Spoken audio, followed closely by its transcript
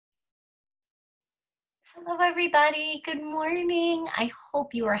Hello, everybody. Good morning. I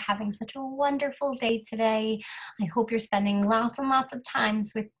hope you are having such a wonderful day today. I hope you're spending lots and lots of time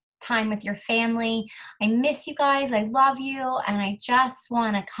with your family. I miss you guys. I love you. And I just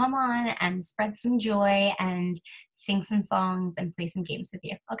want to come on and spread some joy and sing some songs and play some games with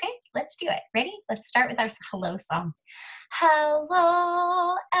you. Okay, let's do it. Ready? Let's start with our hello song.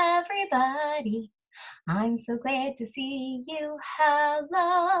 Hello, everybody. I'm so glad to see you.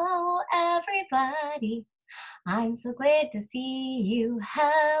 Hello, everybody. I'm so glad to see you.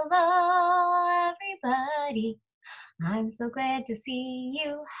 Hello, everybody. I'm so glad to see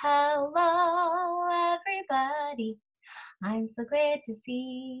you. Hello, everybody. I'm so glad to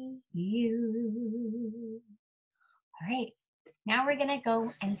see you. All right, now we're going to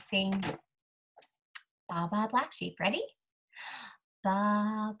go and sing Ba Ba Black Sheep. Ready?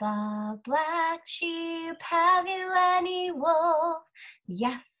 Ba ba black sheep, have you any wool?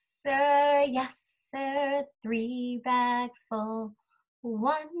 Yes, sir, yes, sir, 3 bags full.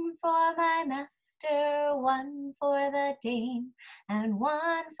 1 for my master, 1 for the dame, and 1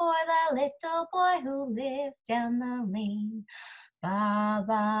 for the little boy who lived down the lane. Ba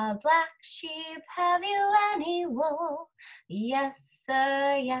ba black sheep, have you any wool? Yes,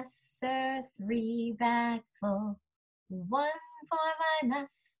 sir, 3 bags full. 1 for my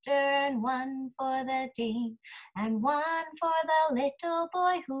master, and 1 for the dame, and 1 for the little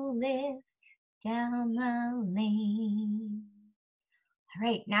boy who lived down the lane. All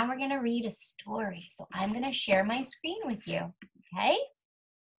right, now we're going to read a story. So I'm going to share my screen with you, okay?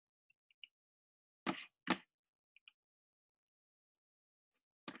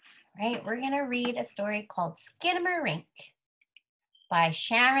 All right, we're going to read a story called Skinnamarink by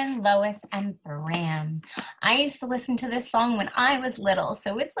Sharon, Lois, and Bram. I used to listen to this song when I was little,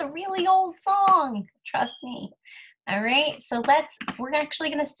 so it's a really old song, trust me. All right, so we're actually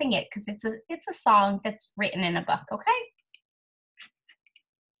gonna sing it because it's a song that's written in a book, okay?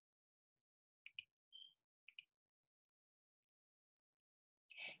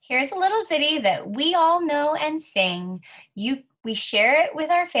 Here's a little ditty that we all know and sing. We share it with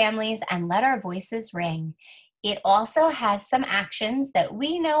our families and let our voices ring. It also has some actions that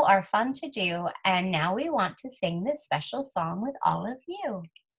we know are fun to do, and now we want to sing this special song with all of you.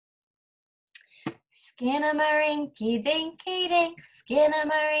 Skinnamarinky dinky dink,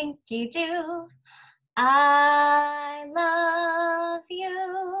 skinnamarinky doo. I love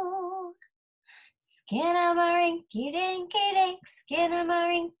you. Skinnamarinky dinky dink,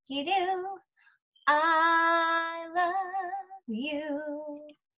 skinnamarinky doo. I love you.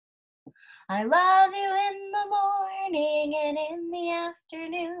 I love you in the morning and in the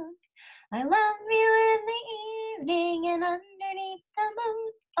afternoon. I love you in the evening and underneath the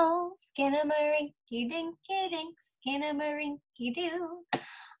moon. Oh, skinnamarinky dinky dink, skinnamarinky doo.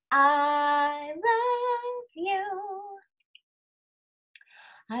 I love you.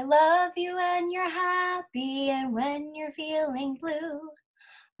 I love you when you're happy and when you're feeling blue.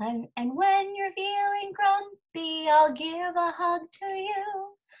 And when you're feeling grumpy, I'll give a hug to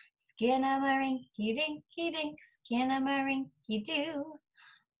you. Skinnamarinky dinky dink, skinnamarinky doo.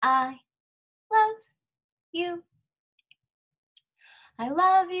 I love you. I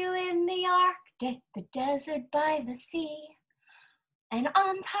love you in the Arctic, the desert by the sea, and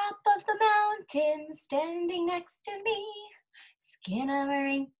on top of the mountain, standing next to me.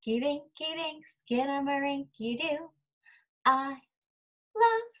 Skinnamarinky dinky dink, skinnamarinky doo. I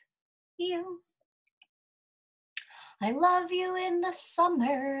love you. I love you in the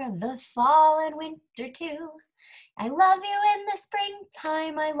summer, the fall and winter too. I love you in the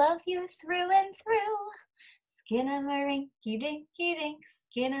springtime, I love you through and through. Skinnamarinky dinky dink,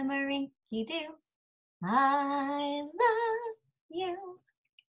 skinnamarinky doo. I love you.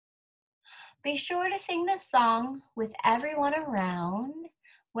 Be sure to sing this song with everyone around.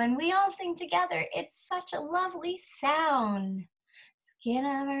 When we all sing together, it's such a lovely sound.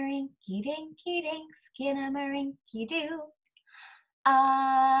 Skinnamarinky dinky dink, skinnamarinky doo.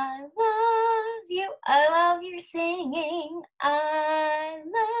 I love you. I love your singing. I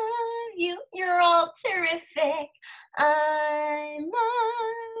love you. You're all terrific. I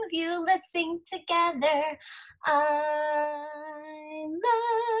love you. Let's sing together. I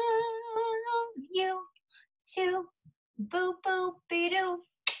love you too. Boo boo be doo.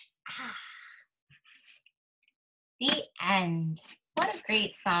 The end. What a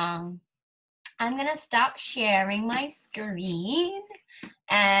great song. I'm going to stop sharing my screen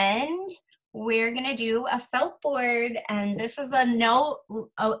and we're going to do a felt board. And this is a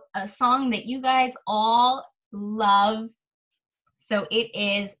song that you guys all love. So it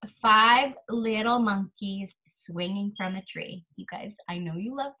is 5 Little Monkeys swinging from a tree. You guys, I know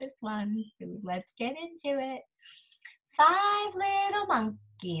you love this one, so let's get into it. 5 little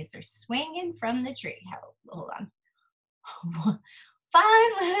monkeys are swinging from the tree. Hold on.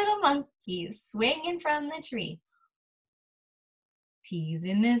 5 little monkeys swinging from the tree.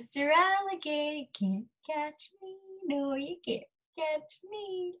 Teasing Mr. Alligator, can't catch me. No, you can't catch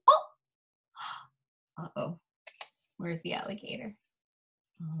me. Oh! Uh-oh. Where's the alligator?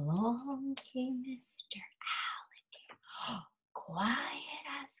 Along came Mr. Alligator, quiet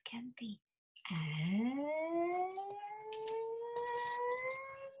as can be, and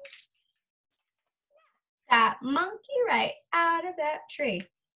that monkey right out of that tree.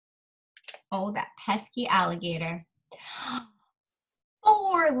 Oh, that pesky alligator.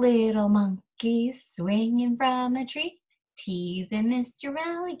 4 little monkeys swinging from a tree. Teasing Mr.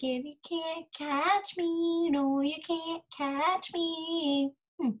 Alligator, you can't catch me. No, you can't catch me.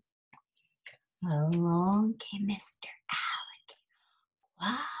 Along came Mr. Alligator,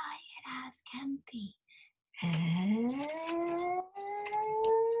 quiet as can be, and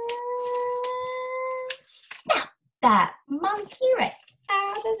snap that monkey right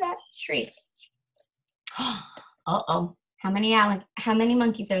out of that tree. Uh-oh. How many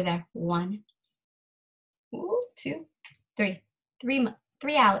monkeys are there? 1, 2, 3. 3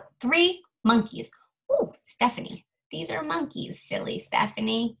 monkeys. Ooh, Stephanie. These are monkeys, silly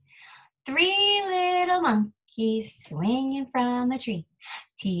Stephanie. 3 little monkeys swinging from a tree.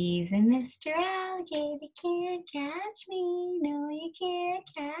 Teasing Mr. Alligator, can't catch me. No, you can't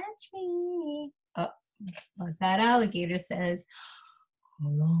catch me. Oh, like that alligator says,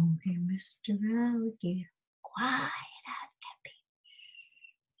 along came Mr. Alligator, quiet as can be.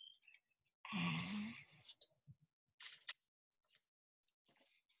 And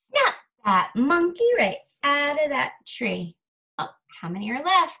snap that monkey right out of that tree. Oh, how many are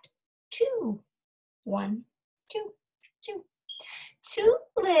left? 2. 1, 2, 2. 2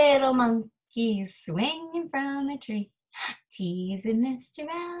 little monkeys swinging from a tree. Teasing Mr.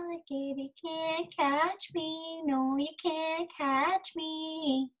 Alligator, can't catch me. No, you can't catch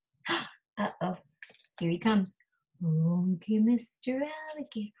me. Uh-oh, here he comes. Along came Mr.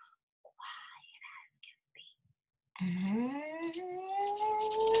 Alligator, quiet as can be. And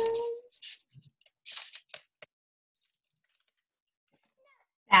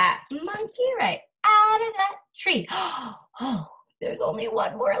that monkey right out of that tree. Oh, there's only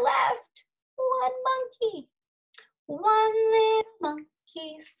 1 more left. 1 monkey. 1 little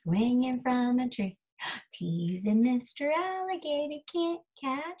monkey swinging from a tree. Teasing Mr. Alligator, can't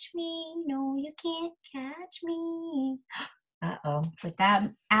catch me. No, you can't catch me. Uh-oh, with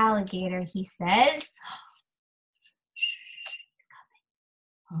that alligator, he says, he's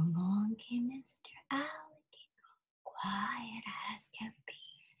coming. Along came Mr. Alligator, quiet as can be.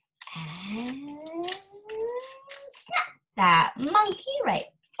 And snap that monkey right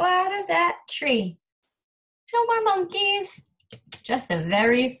out of that tree. No more monkeys, just a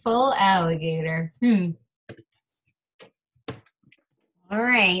very full alligator. All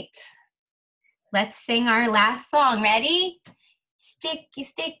right, let's sing our last song. Ready? Sticky,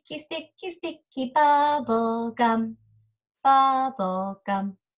 sticky, sticky, sticky bubble gum, bubble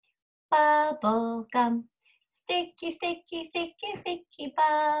gum, bubble gum. Sticky, sticky, sticky, sticky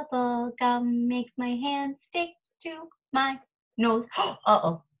bubble gum makes my hand stick to my nose.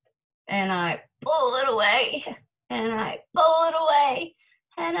 Uh-oh. And I pull it away. And I pull it away.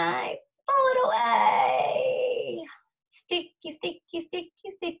 And I pull it away. Sticky, sticky, sticky,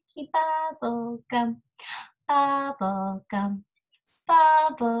 sticky bubble gum. Bubble gum.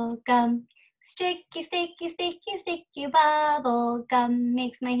 Bubble gum. Sticky, sticky, sticky, sticky bubble gum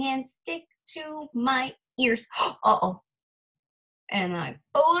makes my hand stick to my ears. Uh-oh. And I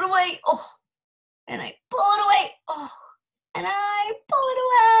pull it away. Oh. And I pull it away. Oh. And I pull it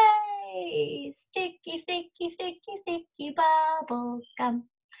away. Sticky, sticky, sticky, sticky bubble gum.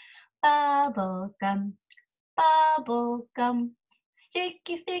 Bubble gum. Bubble gum.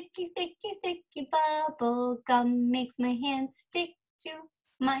 Sticky, sticky, sticky, sticky bubble gum makes my hand stick to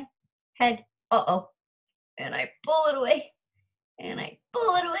my head. Uh-oh. And I pull it away. And I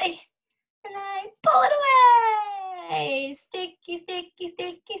pull it away. And I pull it away. Sticky, sticky,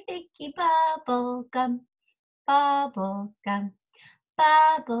 sticky, sticky bubble gum. Bubble gum.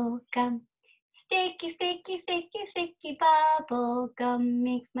 Bubble gum. Sticky, sticky, sticky, sticky bubble gum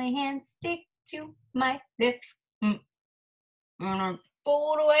makes my hand stick to my lips. And I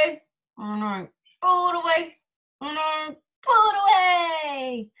pull it away. And I pull it away. And I pull it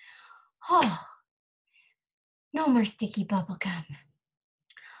away. Oh, no more sticky bubble gum.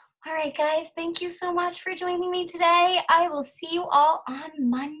 All right, guys, thank you so much for joining me today. I will see you all on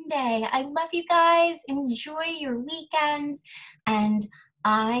Monday. I love you guys. Enjoy your weekends, and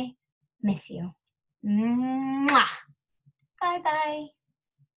I miss you. Mwah. Bye-bye.